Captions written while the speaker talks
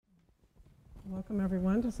Welcome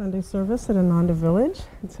everyone to Sunday service at Ananda Village.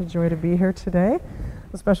 It's a joy to be here today.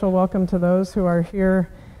 A special welcome to those who are here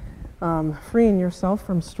freeing yourself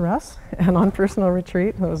from stress and on personal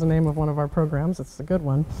retreat. That was the name of one of our programs. It's a good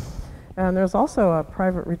one. And there's also a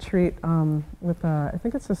private retreat with, I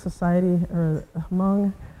think it's a society, or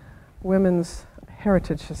Hmong Women's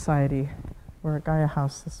Heritage Society. We're at Gaia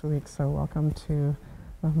House this week, so welcome to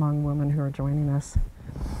the Hmong women who are joining us.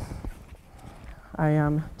 I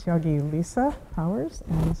am Tyagi Lisa Powers,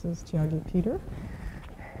 and this is Tyagi Peter,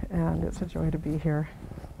 and it's a joy to be here.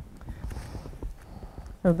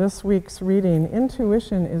 So this week's reading,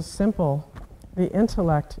 Intuition is Simple, the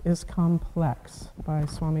Intellect is Complex, by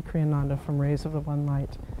Swami Kriyananda from Rays of the One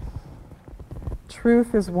Light.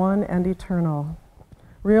 Truth is one and eternal.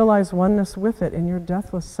 Realize oneness with it in your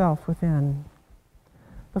deathless self within.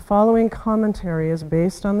 The following commentary is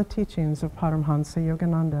based on the teachings of Paramhansa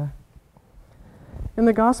Yogananda. In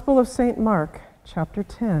the Gospel of St. Mark, chapter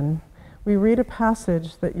 10, we read a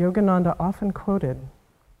passage that Yogananda often quoted.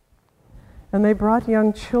 And they brought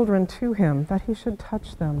young children to him that he should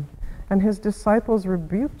touch them, and his disciples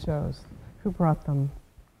rebuked those who brought them.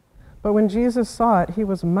 But when Jesus saw it, he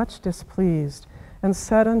was much displeased, and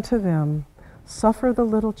said unto them, Suffer the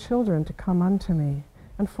little children to come unto me,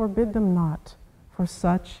 and forbid them not, for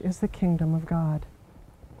such is the kingdom of God.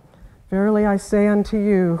 Verily I say unto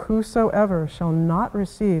you, whosoever shall not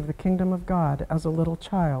receive the kingdom of God as a little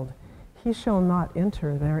child, he shall not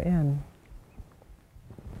enter therein.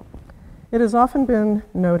 It has often been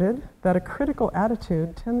noted that a critical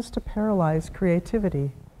attitude tends to paralyze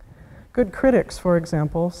creativity. Good critics, for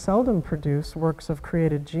example, seldom produce works of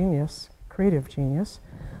creative genius,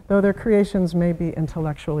 though their creations may be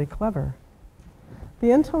intellectually clever.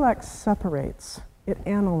 The intellect separates, it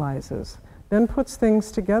analyzes, then puts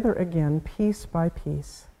things together again piece by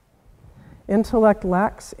piece. Intellect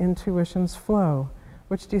lacks intuition's flow,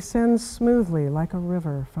 which descends smoothly like a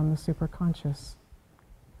river from the superconscious.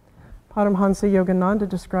 Paramhansa Yogananda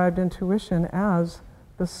described intuition as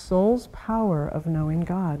the soul's power of knowing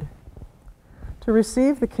God. To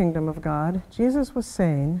receive the kingdom of God, Jesus was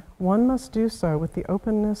saying, one must do so with the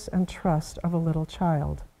openness and trust of a little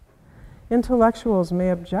child. Intellectuals may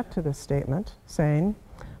object to this statement, saying,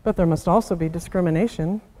 but there must also be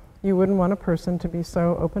discrimination. You wouldn't want a person to be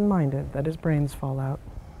so open-minded that his brains fall out.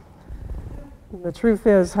 The truth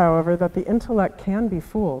is, however, that the intellect can be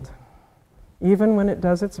fooled, even when it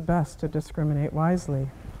does its best to discriminate wisely.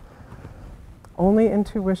 Only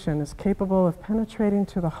intuition is capable of penetrating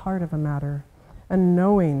to the heart of a matter and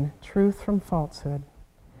knowing truth from falsehood.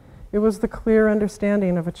 It was the clear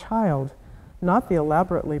understanding of a child, not the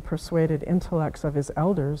elaborately persuaded intellects of his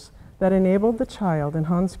elders, that enabled the child in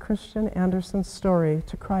Hans Christian Andersen's story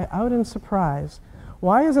to cry out in surprise,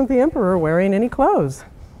 "Why isn't the emperor wearing any clothes?"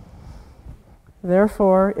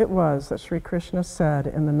 Therefore it was that Sri Krishna said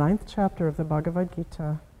in the 9th chapter of the Bhagavad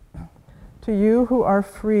Gita, "To you who are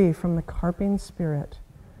free from the carping spirit,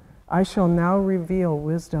 I shall now reveal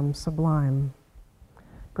wisdom sublime.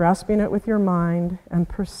 Grasping it with your mind and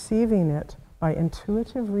perceiving it by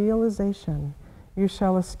intuitive realization, you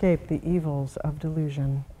shall escape the evils of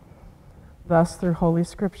delusion." Thus, through Holy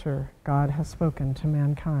Scripture, God has spoken to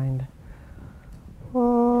mankind. Om,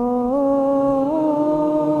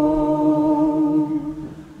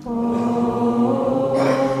 Om,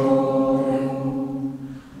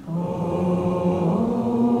 Om.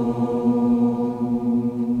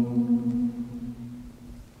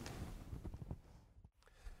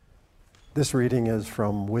 This reading is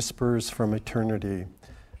from Whispers from Eternity.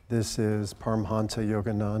 This is Paramhansa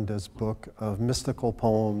Yogananda's book of mystical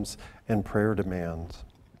poems and prayer demands.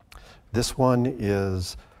 This one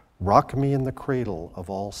is Rock Me in the Cradle of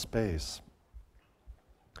All Space.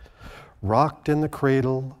 Rocked in the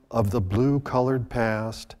cradle of the blue-colored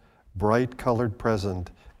past, bright-colored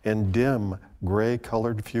present, and dim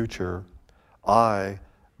gray-colored future, I,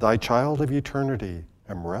 thy child of eternity,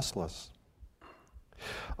 am restless.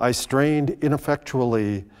 I strained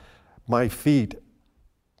ineffectually my feet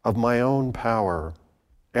of my own power,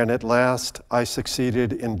 and at last I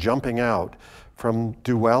succeeded in jumping out from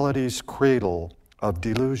duality's cradle of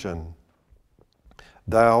delusion.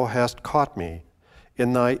 Thou hast caught me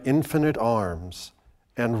in thy infinite arms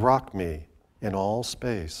and rocked me in all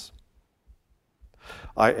space.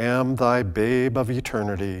 I am thy babe of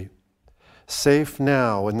eternity, safe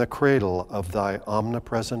now in the cradle of thy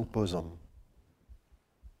omnipresent bosom.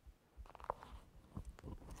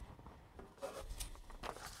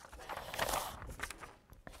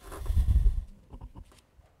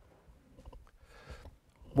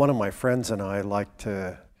 One of my friends and I like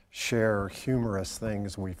to share humorous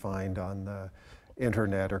things we find on the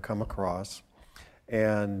internet or come across.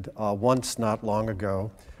 And once, not long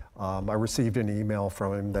ago, I received an email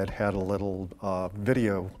from him that had a little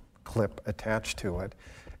video clip attached to it,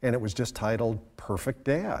 and it was just titled Perfect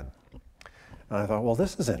Dad. And I thought, well,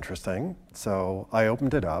 this is interesting. So I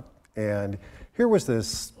opened it up, and here was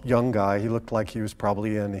this young guy. He looked like he was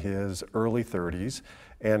probably in his early 30s,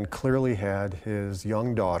 and clearly had his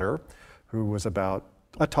young daughter, who was about,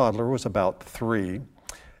 a toddler, was about 3,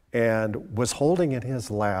 and was holding in his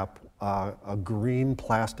lap a green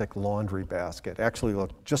plastic laundry basket. Actually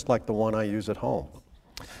looked just like the one I use at home.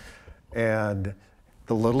 And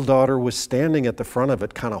the little daughter was standing at the front of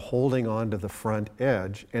it, kind of holding onto the front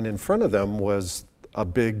edge, and in front of them was a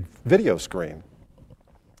big video screen.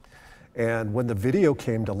 And when the video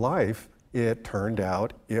came to life, it turned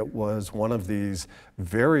out it was one of these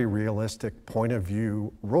very realistic point of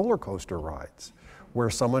view roller coaster rides, where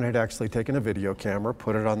someone had actually taken a video camera,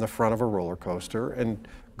 put it on the front of a roller coaster, and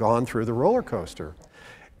gone through the roller coaster.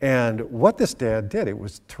 And what this dad did, it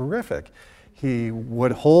was terrific. He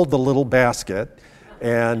would hold the little basket,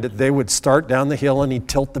 and they would start down the hill, and he'd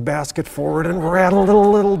tilt the basket forward and rattle it a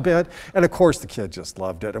little bit. And of course, the kid just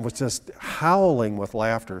loved it and was just howling with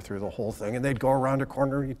laughter through the whole thing. And they'd go around a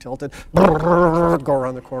corner, he'd tilt it, go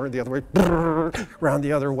around the corner the other way, around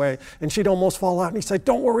the other way. And she'd almost fall out, and he'd say,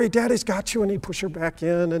 "Don't worry, Daddy's got you." And he'd push her back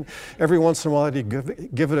in. And every once in a while, he'd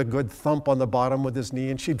give it a good thump on the bottom with his knee,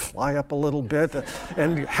 and she'd fly up a little bit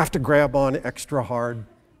and have to grab on extra hard.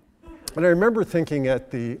 And I remember thinking at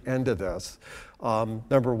the end of this,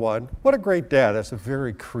 number one, what a great dad. That's a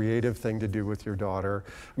very creative thing to do with your daughter.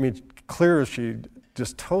 I mean, clear she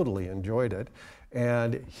just totally enjoyed it.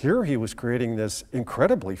 And here he was creating this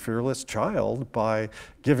incredibly fearless child by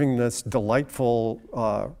giving this delightful,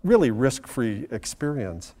 really risk-free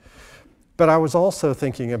experience. But I was also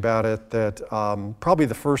thinking about it that probably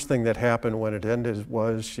the first thing that happened when it ended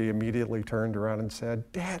was she immediately turned around and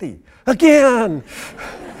said, "Daddy, again!"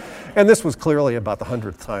 And this was clearly about the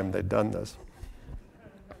 100th time they'd done this.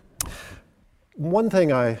 One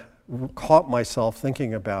thing I caught myself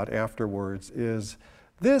thinking about afterwards is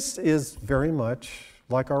this is very much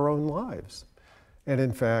like our own lives. And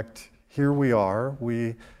in fact, here we are.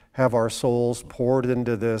 We have our souls poured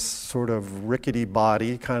into this sort of rickety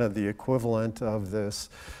body, kind of the equivalent of this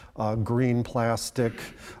green plastic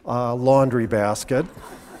laundry basket.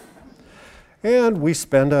 And we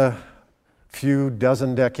spend a few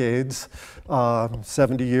dozen decades,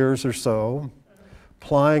 70 years or so,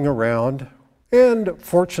 plying around. And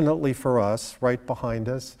fortunately for us, right behind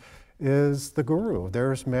us is the guru.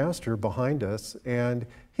 There's Master behind us, and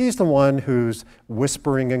he's the one who's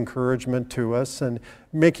whispering encouragement to us and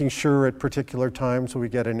making sure at particular times we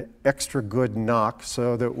get an extra good knock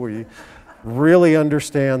so that we really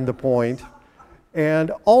understand the point,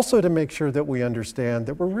 and also to make sure that we understand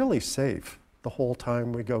that we're really safe the whole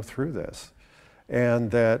time we go through this.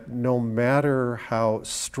 And that no matter how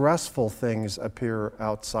stressful things appear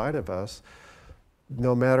outside of us,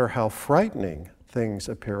 no matter how frightening things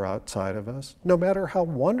appear outside of us, no matter how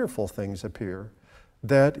wonderful things appear,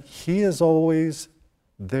 that he is always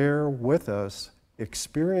there with us,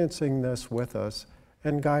 experiencing this with us,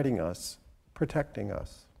 and guiding us, protecting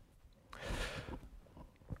us.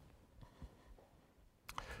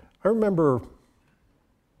 I remember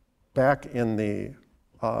back in the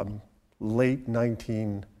late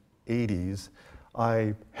 1980s,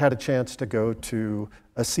 I had a chance to go to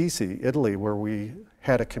Assisi, Italy, where we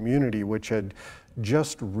had a community which had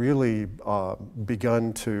just really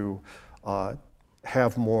begun to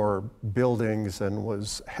have more buildings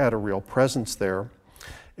and had a real presence there.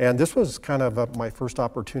 And this was kind of my first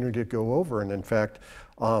opportunity to go over. And in fact,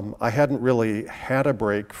 I hadn't really had a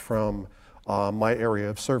break from my area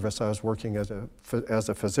of service. I was working as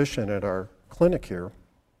a physician at our clinic here.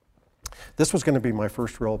 This was going to be my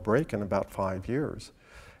first real break in about 5 years.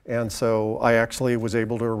 And so I actually was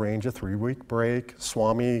able to arrange a 3-week break.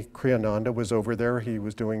 Swami Kriyananda was over there. He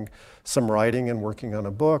was doing some writing and working on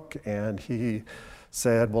a book, and he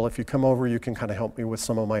said, well, if you come over, you can kind of help me with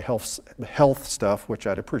some of my health stuff, which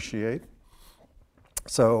I'd appreciate.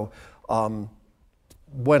 So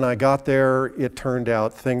when I got there, it turned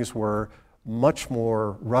out things were much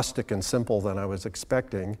more rustic and simple than I was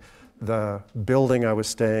expecting. The building I was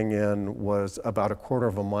staying in was about a quarter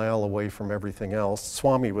of a mile away from everything else.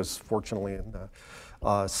 Swami was fortunately in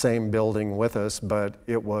the same building with us, but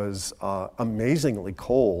it was amazingly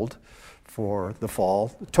cold for the fall.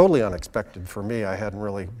 Totally unexpected for me. I hadn't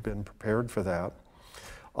really been prepared for that.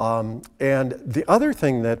 And the other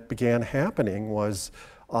thing that began happening was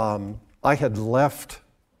I had left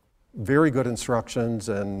very good instructions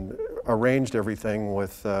and arranged everything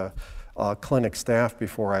with clinic staff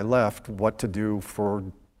before I left what to do for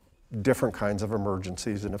different kinds of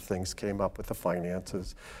emergencies and if things came up with the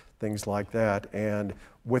finances, things like that. And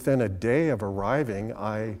within a day of arriving,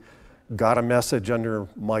 I got a message under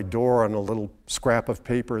my door on a little scrap of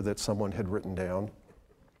paper that someone had written down.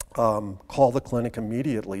 Call the clinic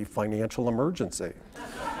immediately, financial emergency.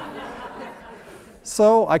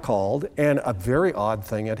 So I called, and a very odd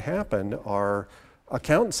thing had happened. Our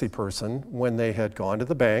accountancy person, when they had gone to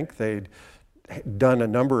the bank, they'd done a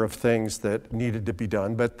number of things that needed to be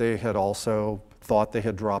done, but they had also thought they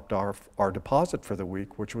had dropped our deposit for the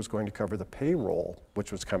week, which was going to cover the payroll,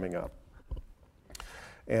 which was coming up.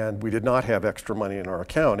 And we did not have extra money in our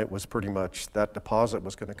account. It was pretty much that deposit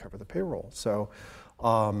was going to cover the payroll. So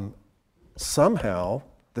somehow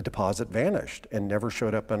the deposit vanished and never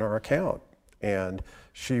showed up in our account. And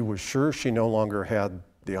she was sure she no longer had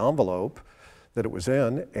the envelope that it was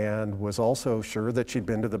in, and was also sure that she'd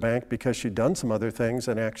been to the bank because she'd done some other things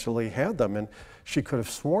and actually had them. And she could have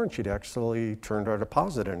sworn she'd actually turned our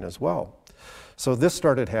deposit in as well. So this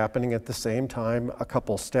started happening at the same time. A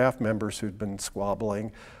couple staff members who'd been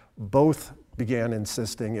squabbling both began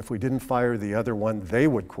insisting if we didn't fire the other one, they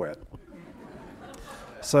would quit.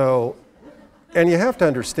 So, and you have to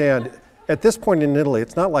understand, at this point in Italy,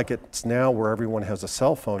 it's not like it's now where everyone has a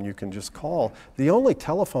cell phone you can just call. The only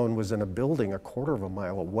telephone was in a building a quarter of a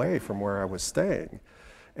mile away from where I was staying.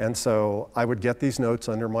 And so I would get these notes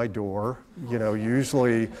under my door, you know,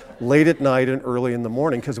 usually late at night and early in the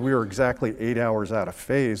morning, because we were exactly 8 hours out of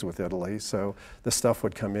phase with Italy. So the stuff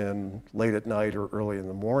would come in late at night or early in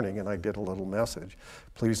the morning, and I'd get a little message.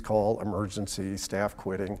 Please call, emergency, staff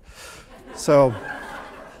quitting. So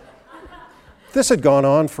this had gone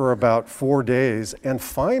on for about 4 days, and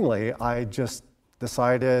finally I just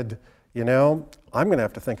decided, you know, I'm going to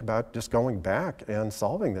have to think about just going back and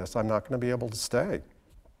solving this. I'm not going to be able to stay.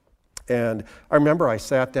 And I remember I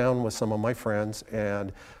sat down with some of my friends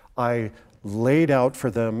and I laid out for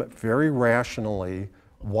them very rationally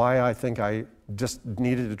why I think I just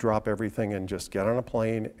needed to drop everything and just get on a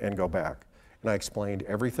plane and go back. And I explained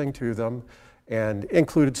everything to them and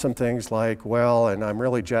included some things like, well, and I'm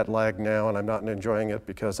really jet lagged now and I'm not enjoying it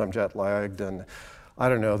because I'm jet lagged, and I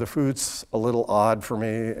don't know, the food's a little odd for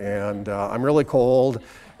me, and I'm really cold.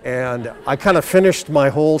 And I kind of finished my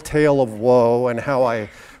whole tale of woe and how I,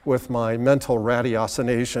 with my mental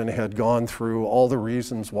ratiocination, had gone through all the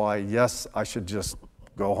reasons why, yes, I should just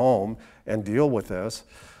go home and deal with this.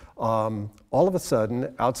 All of a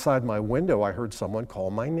sudden, outside my window, I heard someone call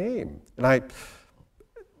my name. And I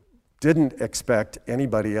didn't expect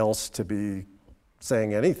anybody else to be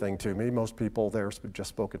saying anything to me. Most people there just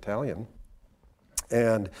spoke Italian.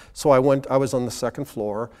 And so I was on the second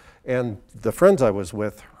floor, and the friends I was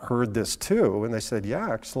with heard this too, and they said, yeah,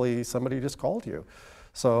 actually, somebody just called you.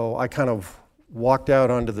 So I kind of walked out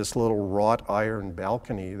onto this little wrought iron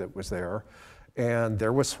balcony that was there, and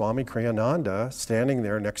there was Swami Kriyananda standing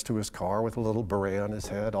there next to his car with a little beret on his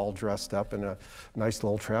head, all dressed up in a nice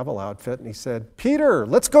little travel outfit, and he said, Peter,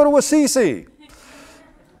 let's go to Assisi.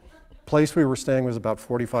 Place we were staying was about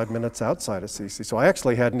 45 minutes outside Assisi, so I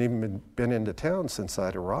actually hadn't even been into town since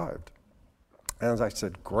I'd arrived. And I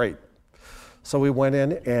said, great. So we went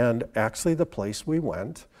in, and actually the place we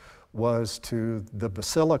went was to the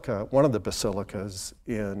basilica, one of the basilicas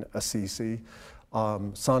in Assisi,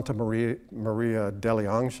 Santa Maria degli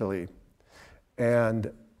Angeli.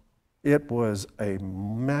 And it was a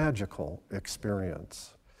magical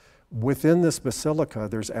experience. Within this basilica,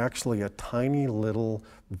 there's actually a tiny little,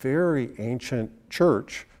 very ancient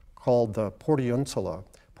church called the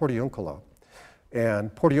Portiuncula.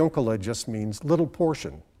 And Portiuncula just means little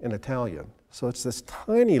portion in Italian. So it's this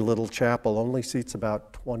tiny little chapel, only seats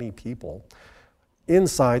about 20 people,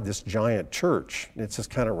 inside this giant church. It's just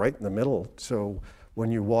kind of right in the middle. So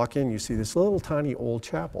when you walk in, you see this little tiny old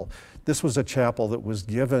chapel. This was a chapel that was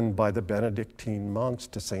given by the Benedictine monks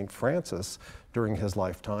to St. Francis during his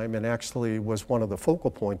lifetime, and actually was one of the focal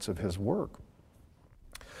points of his work.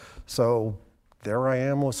 So there I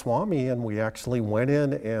am with Swami, and we actually went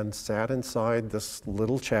in and sat inside this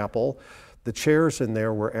little chapel. The chairs in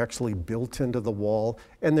there were actually built into the wall,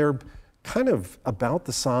 and they're kind of about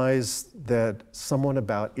the size that someone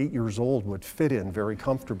about 8 years old would fit in very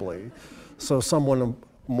comfortably. So someone of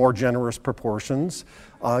more generous proportions,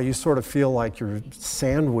 you sort of feel like you're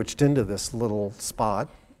sandwiched into this little spot,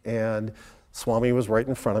 and Swami was right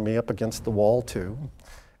in front of me up against the wall too.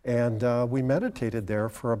 And we meditated there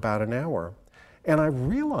for about an hour. And I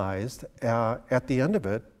realized at the end of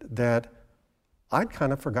it that I'd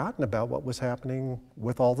kind of forgotten about what was happening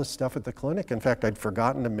with all this stuff at the clinic. In fact, I'd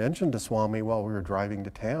forgotten to mention to Swami while we were driving to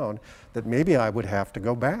town that maybe I would have to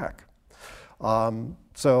go back.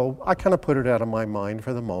 So I kind of put it out of my mind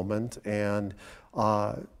for the moment, and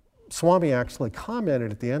Swami actually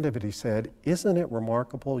commented at the end of it. He said, "Isn't it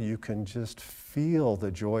remarkable? You can just feel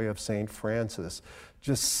the joy of St. Francis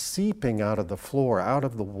just seeping out of the floor, out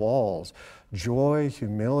of the walls. Joy,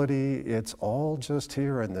 humility, it's all just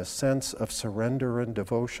here in this sense of surrender and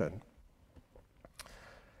devotion."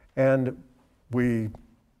 And we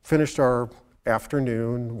finished our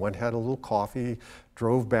afternoon, went, had a little coffee,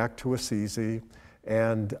 drove back to Assisi.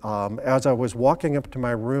 And as I was walking up to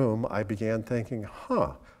my room, I began thinking,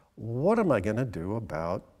 what am I going to do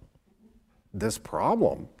about this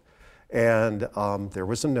problem? And there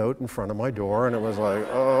was a note in front of my door, and it was like,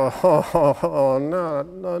 oh, not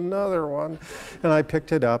another one. And I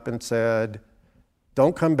picked it up and said,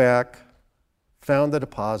 "Don't come back, found the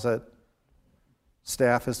deposit,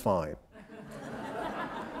 staff is fine."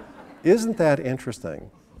 Isn't that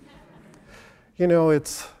interesting? You know,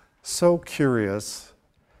 it's so curious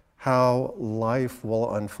how life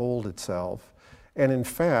will unfold itself. And in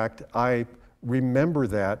fact, I remember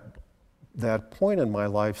that point in my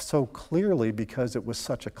life so clearly because it was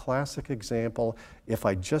such a classic example. If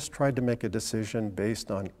I just tried to make a decision based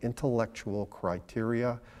on intellectual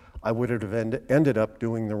criteria, I would have ended up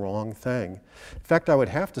doing the wrong thing. In fact, I would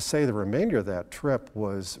have to say the remainder of that trip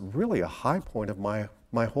was really a high point of my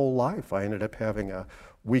whole life. I ended up having a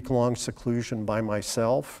week-long seclusion by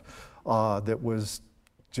myself that was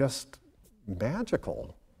just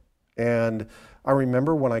magical. And I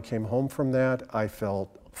remember when I came home from that, I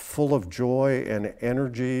felt full of joy and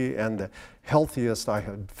energy and the healthiest I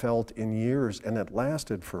had felt in years, and it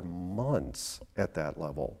lasted for months at that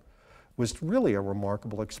level. It was really a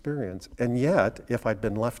remarkable experience. And yet, if I'd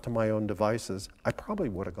been left to my own devices, I probably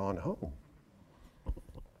would have gone home.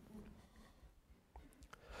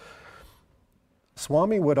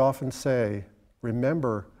 Swami would often say,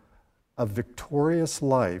 remember, a victorious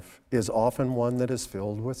life is often one that is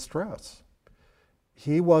filled with stress.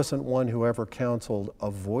 He wasn't one who ever counseled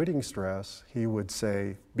avoiding stress. He would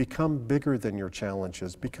say, become bigger than your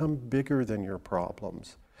challenges, become bigger than your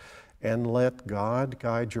problems, and let God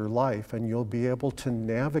guide your life, and you'll be able to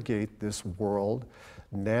navigate this world,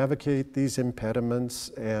 navigate these impediments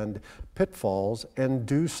and pitfalls, and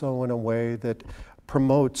do so in a way that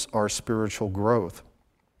promotes our spiritual growth.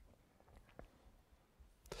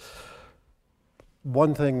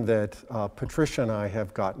 One thing that Patricia and I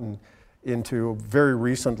have gotten into very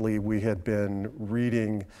recently, we had been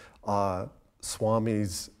reading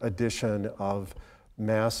Swami's edition of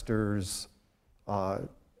Master's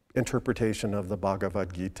interpretation of the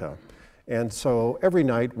Bhagavad Gita. And so every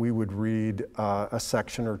night we would read a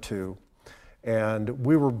section or two. And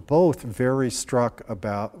we were both very struck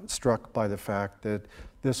by the fact that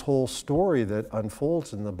this whole story that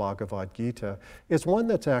unfolds in the Bhagavad Gita is one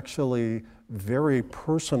that's actually very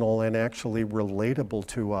personal and actually relatable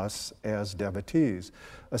to us as devotees.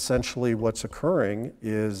 Essentially what's occurring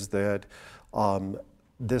is that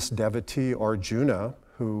this devotee Arjuna,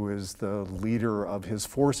 who is the leader of his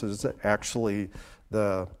forces, actually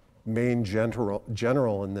the main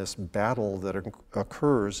general in this battle that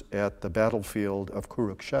occurs at the battlefield of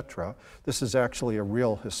Kurukshetra. This is actually a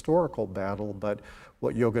real historical battle, but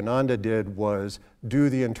what Yogananda did was do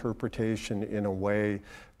the interpretation in a way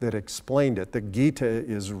that explained it. The Gita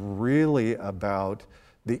is really about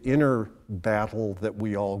the inner battle that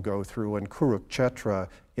we all go through, and Kurukshetra,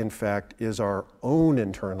 in fact, is our own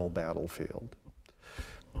internal battlefield.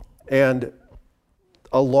 And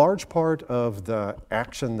a large part of the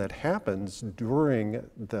action that happens during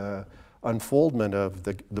the unfoldment of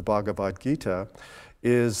the Bhagavad Gita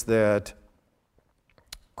is that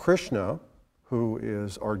Krishna, who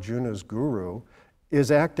is Arjuna's guru,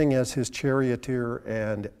 is acting as his charioteer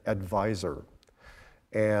and advisor,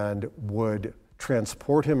 and would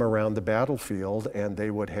transport him around the battlefield, and they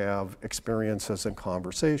would have experiences and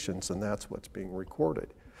conversations, and that's what's being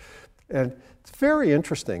recorded. And it's very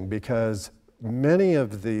interesting because many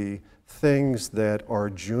of the things that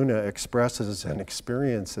Arjuna expresses and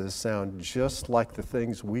experiences sound just like the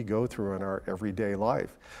things we go through in our everyday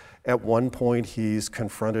life. At one point, he's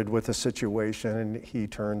confronted with a situation and he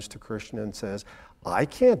turns to Krishna and says, I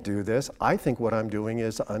can't do this. I think what I'm doing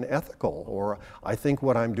is unethical, or I think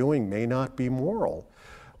what I'm doing may not be moral.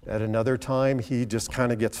 At another time, he just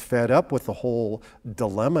kind of gets fed up with the whole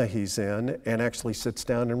dilemma he's in and actually sits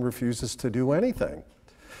down and refuses to do anything.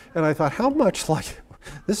 And I thought, how much like,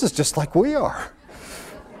 this is just like we are.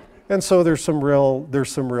 And so there's some real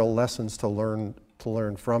lessons to learn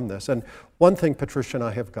from this. And one thing Patricia and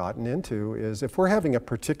I have gotten into is if we're having a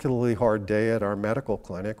particularly hard day at our medical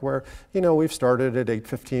clinic where, we've started at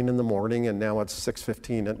 8:15 in the morning and now it's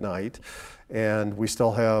 6:15 at night, And we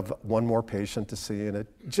still have one more patient to see, and it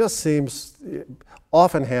just seems, it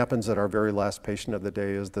often happens that our very last patient of the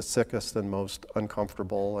day is the sickest and most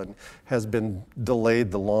uncomfortable and has been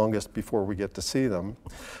delayed the longest before we get to see them,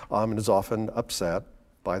 and is often upset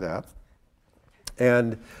by that.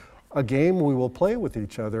 And a game we will play with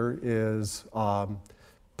each other is,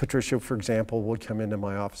 Patricia, for example, would come into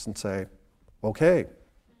my office and say, okay,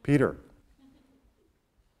 Peter,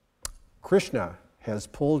 Krishna has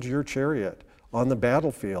pulled your chariot on the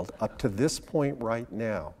battlefield up to this point right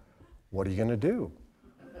now. What are you going to do?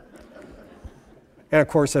 And of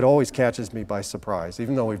course, it always catches me by surprise,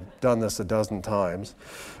 even though we've done this a dozen times.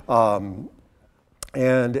 And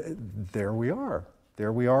there we are.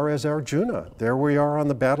 There we are as Arjuna. There we are on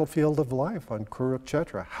the battlefield of life on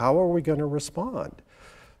Kurukshetra. How are we going to respond?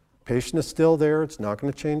 Patient is still there. It's not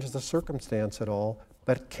going to change the circumstance at all.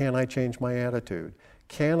 But can I change my attitude?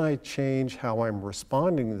 Can I change how I'm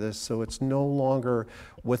responding to this so it's no longer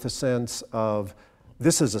with a sense of,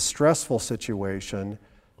 this is a stressful situation.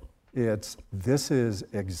 It's, this is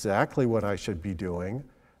exactly what I should be doing.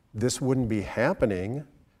 This wouldn't be happening.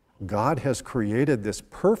 God has created this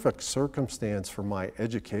perfect circumstance for my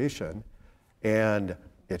education, and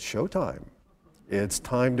it's showtime. It's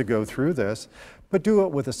time to go through this, but do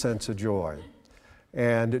it with a sense of joy.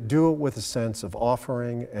 And do it with a sense of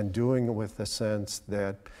offering, and doing it with a sense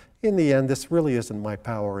that, in the end, this really isn't my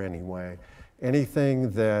power anyway.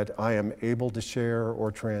 Anything that I am able to share or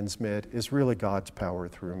transmit is really God's power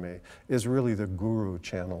through me, is really the Guru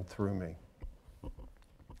channeled through me. I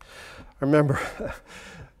remember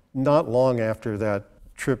not long after that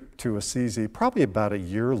trip to Assisi, probably about a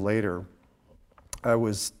year later, I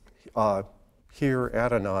was here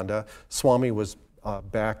at Ananda. Swami was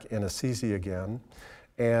back in Assisi again,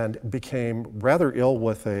 and became rather ill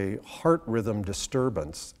with a heart rhythm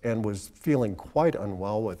disturbance and was feeling quite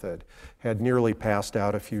unwell with it. Had nearly passed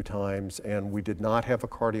out a few times, and we did not have a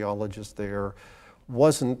cardiologist there.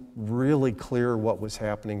 Wasn't really clear what was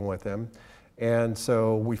happening with him. And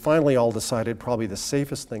so we finally all decided probably the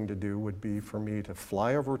safest thing to do would be for me to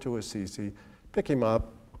fly over to Assisi, pick him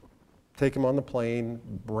up, take him on the plane,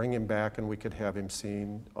 bring him back, and we could have him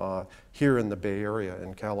seen here in the Bay Area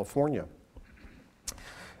in California.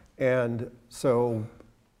 And so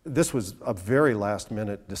this was a very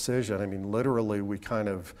last-minute decision. I mean, literally, we kind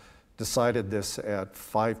of decided this at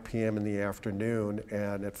 5 p.m. in the afternoon,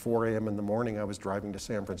 and at 4 a.m. in the morning, I was driving to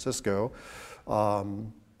San Francisco.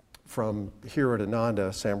 From here at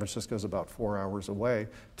Ananda, San Francisco is about 4 hours away,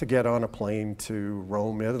 to get on a plane to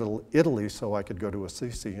Rome, Italy, so I could go to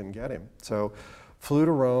Assisi and get him. So flew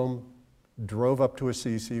to Rome, drove up to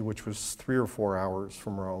Assisi, which was 3 or 4 hours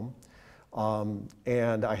from Rome.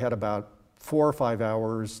 And I had about 4 or 5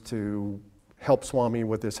 hours to help Swami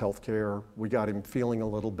with his health care. We got him feeling a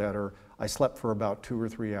little better. I slept for about 2 or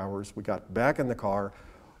 3 hours. We got back in the car,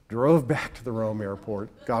 drove back to the Rome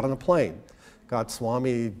airport, got on a plane, got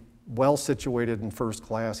Swami well situated in first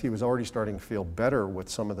class. He was already starting to feel better with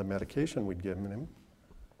some of the medication we'd given him.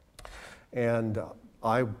 And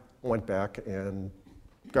I went back and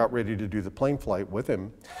got ready to do the plane flight with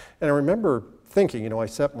him. And I remember thinking, you know, I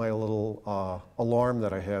set my little alarm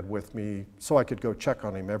that I had with me so I could go check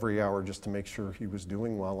on him every hour just to make sure he was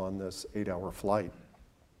doing well on this 8-hour flight.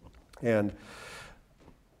 And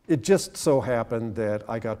it just so happened that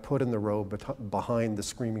I got put in the row behind the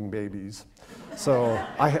screaming babies. So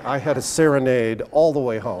I had a serenade all the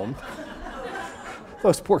way home.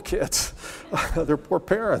 Those poor kids, their poor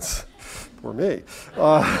parents, poor me.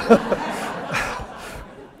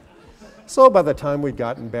 So by the time we'd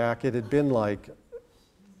gotten back, it had been like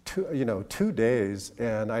 2 days,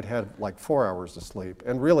 and I'd had like 4 hours of sleep.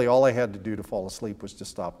 And really all I had to do to fall asleep was to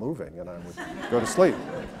stop moving, and I would go to sleep.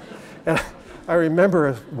 And I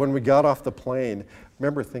remember when we got off the plane, I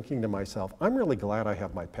remember thinking to myself, I'm really glad I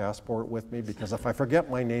have my passport with me, because if I forget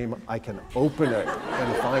my name, I can open it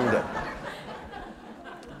and find it.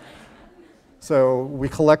 So we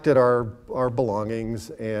collected our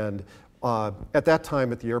belongings, and at that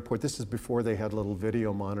time at the airport, this is before they had little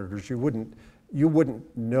video monitors, you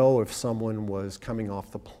wouldn't know if someone was coming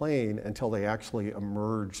off the plane until they actually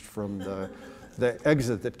emerged from the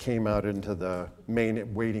exit that came out into the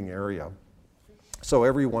main waiting area. So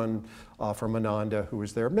everyone from Ananda who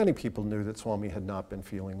was there, many people knew that Swami had not been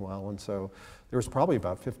feeling well, and so there was probably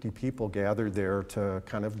about 50 people gathered there to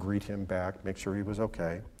kind of greet him back, make sure he was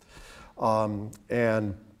okay.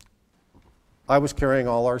 And I was carrying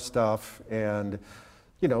all our stuff, and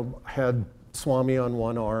had Swami on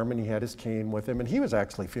one arm, and he had his cane with him, and he was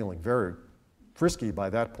actually feeling very frisky by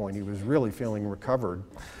that point. He was really feeling recovered.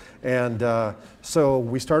 And so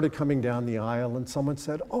we started coming down the aisle, and someone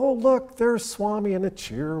said, "Oh, look, there's Swami," and a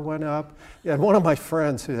cheer went up. And one of my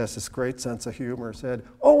friends, who has this great sense of humor, said,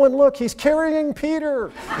 "Oh, and look, he's carrying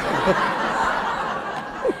Peter."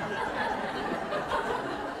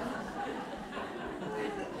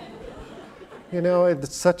 You know,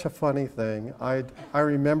 it's such a funny thing. I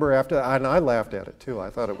remember after, and I laughed at it too. I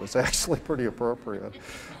thought it was actually pretty appropriate.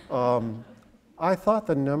 I thought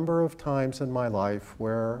the number of times in my life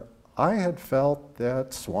where I had felt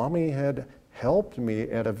that Swami had helped me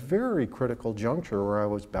at a very critical juncture where I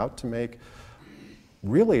was about to make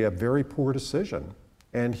really a very poor decision.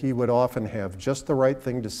 And he would often have just the right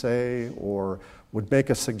thing to say, or would make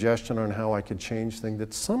a suggestion on how I could change things,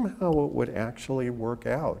 that somehow it would actually work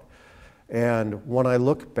out. And when I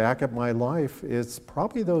look back at my life, it's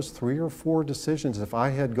probably those 3 or 4 decisions. If I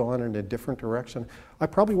had gone in a different direction, I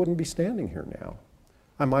probably wouldn't be standing here now.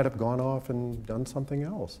 I might have gone off and done something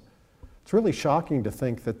else. It's really shocking to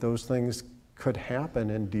think that those things could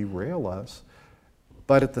happen and derail us,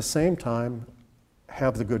 but at the same time,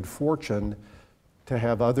 have the good fortune to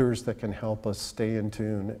have others that can help us stay in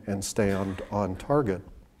tune and stay on target.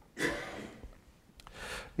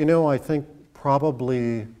 You know, I think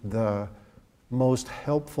probably the most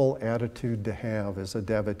helpful attitude to have as a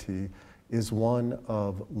devotee is one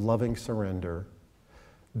of loving surrender.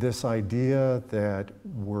 This idea that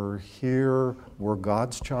we're here, we're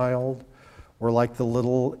God's child, we're like the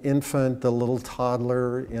little infant, the little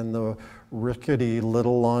toddler in the rickety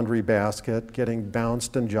little laundry basket getting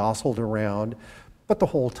bounced and jostled around, but the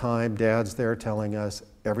whole time Dad's there telling us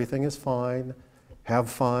everything is fine, have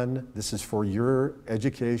fun, this is for your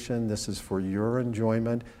education, this is for your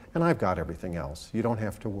enjoyment, and I've got everything else. You don't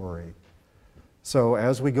have to worry. So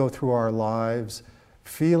as we go through our lives,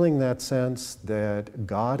 feeling that sense that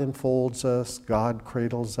God enfolds us, God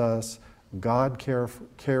cradles us, God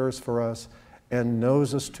cares for us, and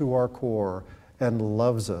knows us to our core, and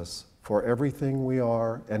loves us for everything we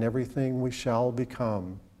are and everything we shall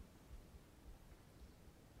become.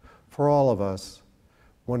 For all of us,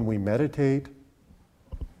 when we meditate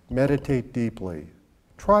deeply.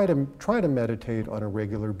 Try to meditate on a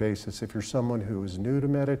regular basis. If you're someone who is new to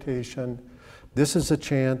meditation, this is a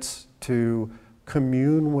chance to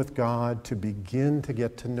commune with God, to begin to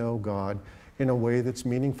get to know God in a way that's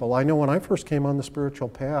meaningful. I know when I first came on the spiritual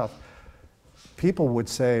path, people would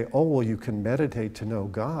say, "Oh, well, you can meditate to know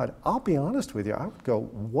God." I'll be honest with you, I would go,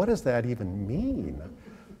 what does that even mean?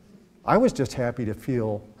 I was just happy to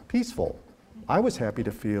feel peaceful. I was happy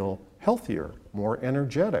to feel healthier, more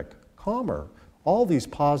energetic, calmer, all these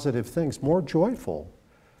positive things, more joyful.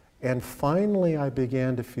 And finally, I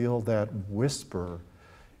began to feel that whisper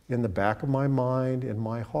in the back of my mind, in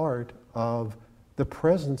my heart, of the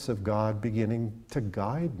presence of God beginning to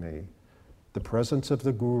guide me, the presence of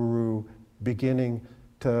the Guru beginning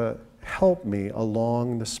to help me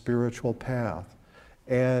along the spiritual path,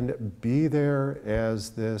 and be there as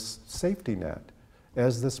this safety net,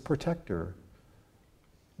 as this protector.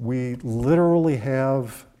 We literally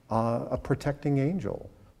have a protecting angel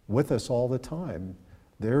with us all the time.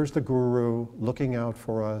 There's the Guru looking out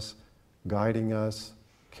for us, guiding us,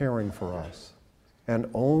 caring for us, and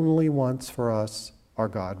only wants for us our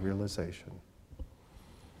God realization.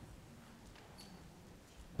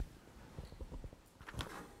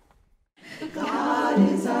 God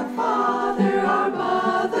is our Father, our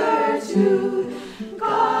Mother too.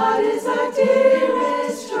 God is our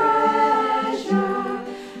dearest treasure.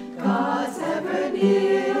 God's ever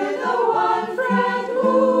near, the one friend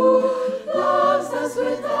who loves us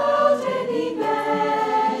without any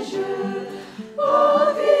measure.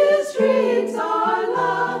 Of his dreams our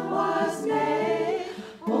love was made,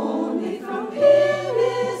 only from him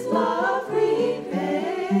is love repaid.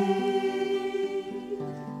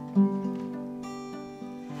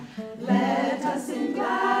 Let us in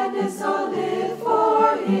gladness